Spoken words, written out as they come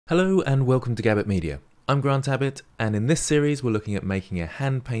Hello and welcome to Gabbett Media. I'm Grant Abbott, and in this series we're looking at making a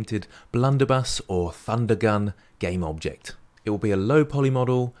hand-painted blunderbuss or thunder gun game object. It will be a low poly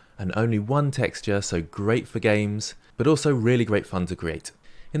model and only one texture, so great for games, but also really great fun to create.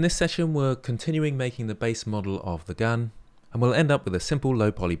 In this session we're continuing making the base model of the gun, and we'll end up with a simple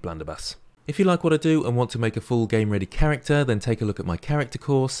low poly blunderbuss. If you like what I do and want to make a full game ready character, then take a look at my character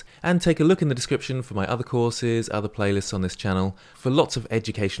course and take a look in the description for my other courses, other playlists on this channel for lots of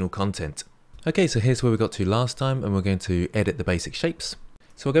educational content. Okay, so here's where we got to last time, and we're going to edit the basic shapes.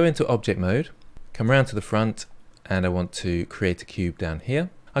 So I'll go into object mode, come around to the front, and I want to create a cube down here.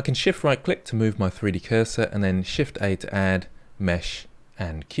 I can shift right click to move my 3D cursor and then shift A to add mesh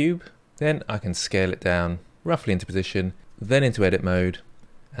and cube. Then I can scale it down roughly into position, then into edit mode,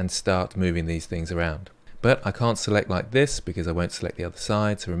 and start moving these things around. But I can't select like this because I won't select the other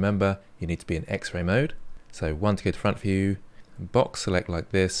side, so remember you need to be in X-ray mode. So 1 to go to front view, box select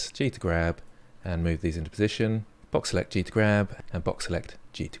like this, G to grab, and move these into position, box select G to grab, and box select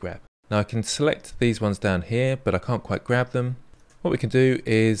G to grab. Now I can select these ones down here, but I can't quite grab them. What we can do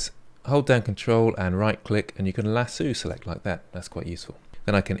is hold down Control and right click, and you can lasso select like that. That's quite useful.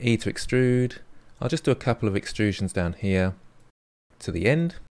 Then I can E to extrude. I'll just do a couple of extrusions down here to the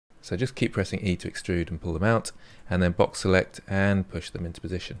end. So just keep pressing E to extrude and pull them out, and then box select and push them into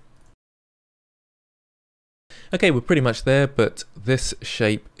position. Okay, we're pretty much there, but this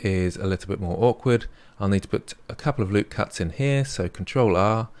shape is a little bit more awkward. I'll need to put a couple of loop cuts in here, so Control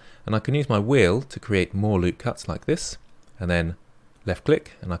R, and I can use my wheel to create more loop cuts like this, and then left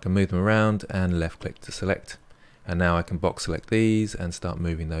click and I can move them around, and left click to select. And now I can box select these and start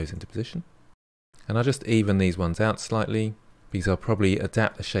moving those into position. And I'll just even these ones out slightly, because I'll probably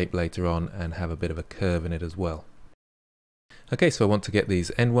adapt the shape later on and have a bit of a curve in it as well. Okay, so I want to get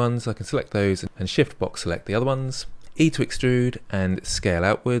these end ones. I can select those and shift box select the other ones. E to extrude and scale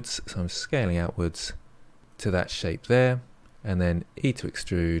outwards. So I'm scaling outwards to that shape there, and then E to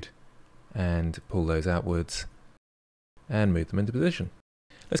extrude and pull those outwards and move them into position.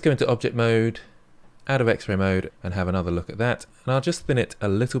 Let's go into object mode, out of X-ray mode, and have another look at that. And I'll just thin it a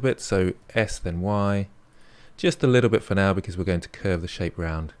little bit, so S then Y. Just a little bit for now because we're going to curve the shape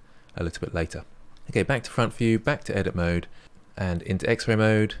round a little bit later. Okay, back to front view, back to edit mode, and into X-ray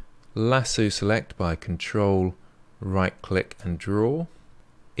mode. Lasso select by Control, right click and draw.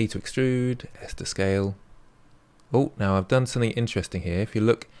 E to extrude, S to scale. Oh, now I've done something interesting here. If you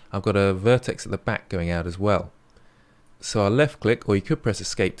look, I've got a vertex at the back going out as well. So I'll left click, or you could press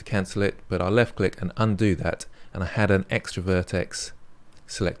escape to cancel it, but I'll left click and undo that, and I had an extra vertex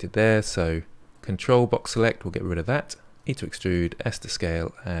selected there, so Control box select will get rid of that. E to extrude, S to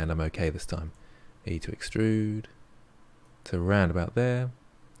scale, and I'm okay this time. E to extrude to round about there.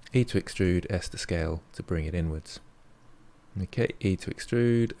 E to extrude, S to scale to bring it inwards. Okay, E to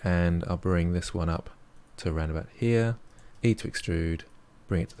extrude, and I'll bring this one up to around about here. E to extrude,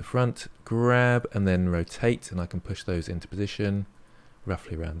 bring it to the front, grab and then rotate, and I can push those into position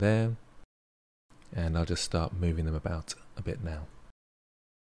roughly around there. And I'll just start moving them about a bit now.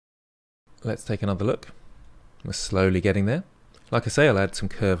 Let's take another look. We're slowly getting there. Like I say, I'll add some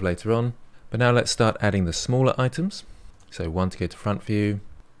curve later on, but now let's start adding the smaller items. So 1 to go to front view,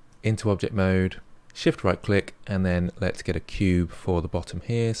 into object mode, shift right click, and then let's get a cube for the bottom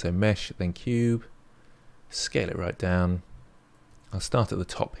here. So mesh, then cube, scale it right down. I'll start at the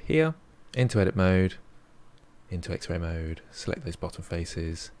top here, into edit mode, into X-ray mode, select those bottom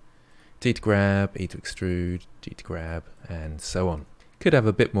faces, D to grab, E to extrude, G to grab, and so on. Could have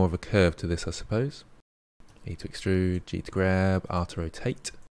a bit more of a curve to this, I suppose. E to extrude, G to grab, R to rotate.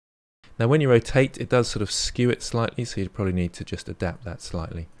 Now when you rotate, it does sort of skew it slightly, so you probably need to just adapt that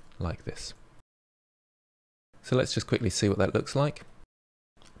slightly, like this. So let's just quickly see what that looks like.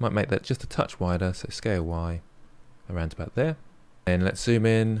 Might make that just a touch wider, so scale Y, around about there. Then let's zoom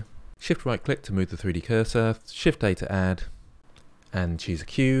in, shift right click to move the 3D cursor, shift A to add, and choose a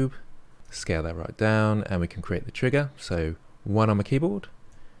cube, scale that right down, and we can create the trigger. So 1 on my keyboard,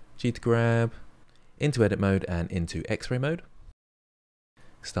 G to grab, into edit mode and into X-ray mode.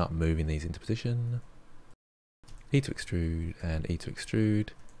 Start moving these into position. E to extrude and E to extrude,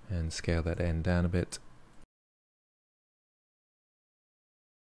 and scale that end down a bit.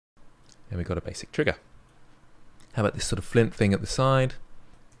 And we've got a basic trigger. How about this sort of flint thing at the side?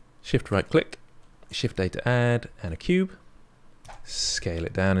 Shift right click, shift A to add, and a cube. Scale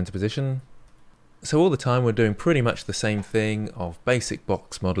it down into position. So all the time we're doing pretty much the same thing of basic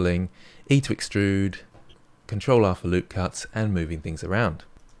box modeling, E to extrude, Control R for loop cuts, and moving things around.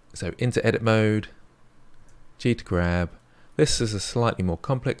 So into edit mode, G to grab. This is a slightly more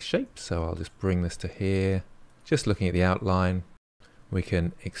complex shape, so I'll just bring this to here. Just looking at the outline, we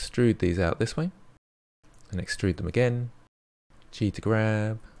can extrude these out this way and extrude them again. G to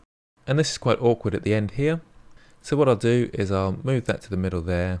grab. And this is quite awkward at the end here. So what I'll do is I'll move that to the middle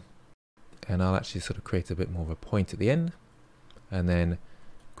there, and I'll actually sort of create a bit more of a point at the end, and then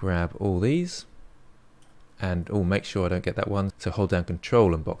grab all these and make sure I don't get that one. So hold down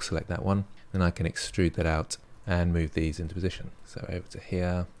Control and box select that one. Then I can extrude that out and move these into position. So over to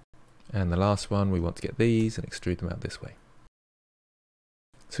here. And the last one, we want to get these and extrude them out this way.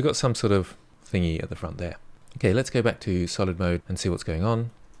 So we've got some sort of thingy at the front there. Okay, let's go back to solid mode and see what's going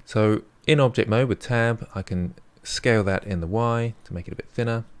on. So in object mode with tab, I can scale that in the Y to make it a bit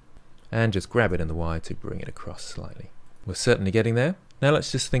thinner, and just grab it in the Y to bring it across slightly. We're certainly getting there. Now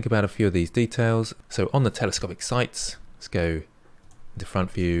let's just think about a few of these details. So on the telescopic sights, let's go into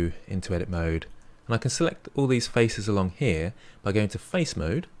front view, into edit mode, and I can select all these faces along here by going to face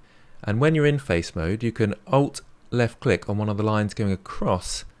mode. And when you're in face mode, you can Alt left click on one of the lines going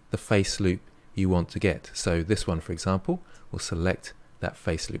across the face loop you want to get. So this one, for example, will select that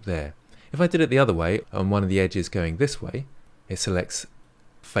face loop there. If I did it the other way, on one of the edges going this way, it selects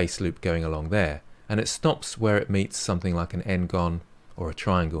face loop going along there, and it stops where it meets something like an n-gon or a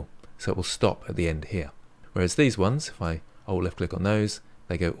triangle, so it will stop at the end here. Whereas these ones, if I Alt left click on those,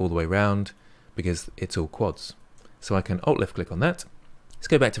 they go all the way round because it's all quads. So I can Alt left click on that. Let's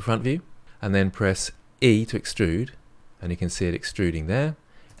go back to front view and then press E to extrude, and you can see it extruding there.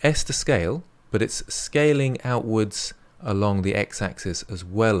 S to scale, but it's scaling outwards along the x-axis as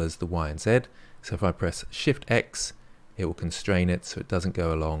well as the y and z. So if I press Shift X, it will constrain it so it doesn't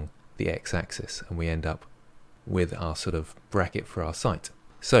go along the x-axis, and we end up with our sort of bracket for our sight.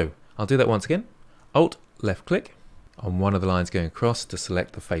 So I'll do that once again. Alt left click on one of the lines going across to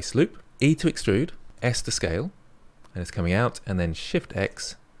select the face loop. E to extrude, S to scale, and it's coming out, and then Shift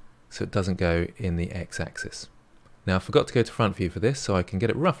X so it doesn't go in the x-axis. Now I forgot to go to front view for this, so I can get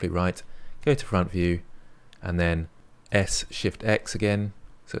it roughly right. Go to front view and then S Shift X again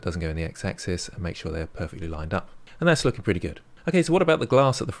so it doesn't go in the x-axis, and make sure they're perfectly lined up. And that's looking pretty good. Okay, so what about the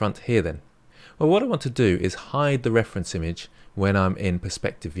glass at the front here then? Well, what I want to do is hide the reference image when I'm in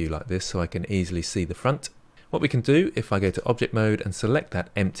perspective view like this, so I can easily see the front. What we can do, if I go to object mode and select that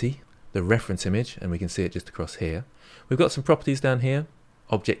empty, the reference image, and we can see it just across here. We've got some properties down here,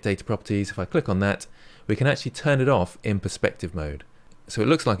 object data properties. If I click on that, we can actually turn it off in perspective mode. So it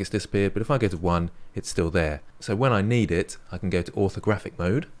looks like it's disappeared, but if I go to 1, it's still there. So when I need it, I can go to orthographic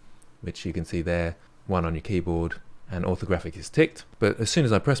mode, which you can see there, 1 on your keyboard, and orthographic is ticked. But as soon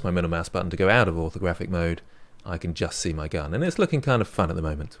as I press my middle mouse button to go out of orthographic mode, I can just see my gun, and it's looking kind of fun at the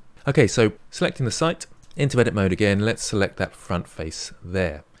moment. Okay, so selecting the sight, into edit mode again, let's select that front face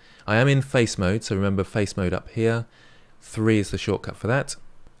there. I am in face mode, so remember face mode up here. 3 is the shortcut for that.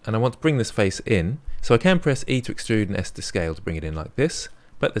 And I want to bring this face in, so I can press E to extrude and S to scale to bring it in like this.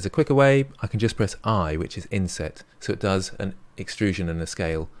 But there's a quicker way. I can just press I, which is inset, so it does an extrusion and a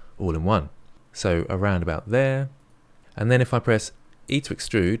scale all in one. So around about there. And then if I press E to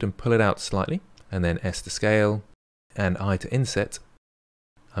extrude and pull it out slightly, and then S to scale and I to inset,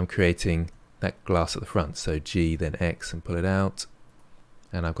 I'm creating that glass at the front. So G then X and pull it out,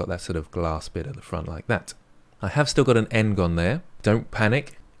 and I've got that sort of glass bit at the front like that. I have still got an n-gon there. Don't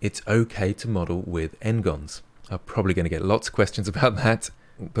panic, it's okay to model with n-gons. I'm probably going to get lots of questions about that,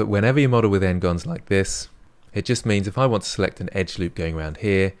 but whenever you model with n-gons like this, it just means if I want to select an edge loop going around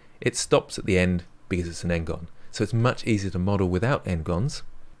here, it stops at the end because it's an n-gon. So it's much easier to model without n-gons.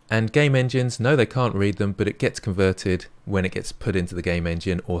 And game engines, no, they can't read them, but it gets converted when it gets put into the game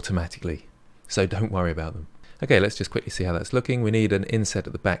engine automatically. So don't worry about them. Okay, let's just quickly see how that's looking. We need an inset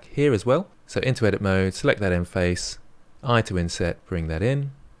at the back here as well. So into edit mode, select that end face, I to inset, bring that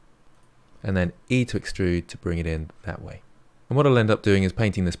in, and then E to extrude to bring it in that way. And what I'll end up doing is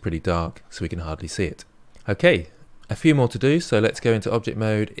painting this pretty dark so we can hardly see it. Okay, a few more to do, so let's go into object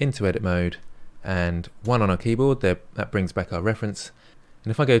mode, into edit mode, and 1 on our keyboard. There, that brings back our reference.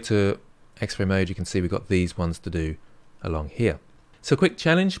 And if I go to X-ray mode, you can see we've got these ones to do along here. So quick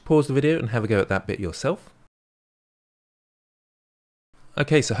challenge, pause the video and have a go at that bit yourself.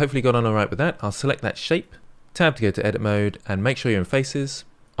 Okay, so hopefully you got on alright with that. I'll select that shape, tab to go to edit mode, and make sure you're in faces.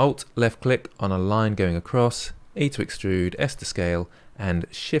 Alt left click on a line going across, E to extrude, S to scale, and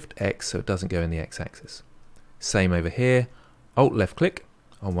Shift X so it doesn't go in the x-axis. Same over here, Alt left click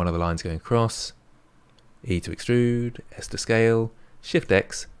on one of the lines going across, E to extrude, S to scale, Shift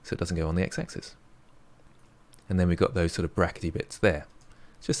X so it doesn't go on the x-axis. And then we've got those sort of brackety bits there.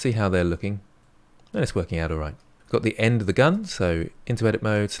 Just see how they're looking, and it's working out alright. Got the end of the gun, so into edit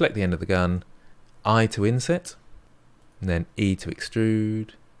mode, select the end of the gun, I to inset, and then E to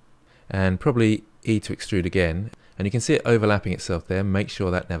extrude, and probably E to extrude again. And you can see it overlapping itself there. Make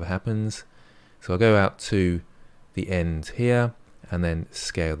sure that never happens. So I'll go out to the end here and then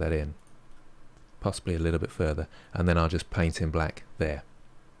scale that in, possibly a little bit further, and then I'll just paint in black there.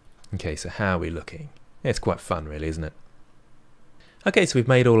 Okay, so how are we looking? It's quite fun really, isn't it? Okay, so we've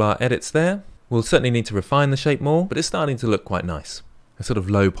made all our edits there. We'll certainly need to refine the shape more, but it's starting to look quite nice. A sort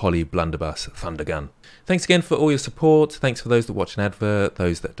of low poly blunderbuss thunder gun. Thanks again for all your support. Thanks for those that watch an advert,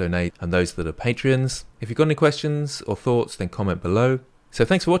 those that donate, and those that are Patreons. If you've got any questions or thoughts, then comment below. So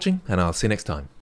thanks for watching, and I'll see you next time.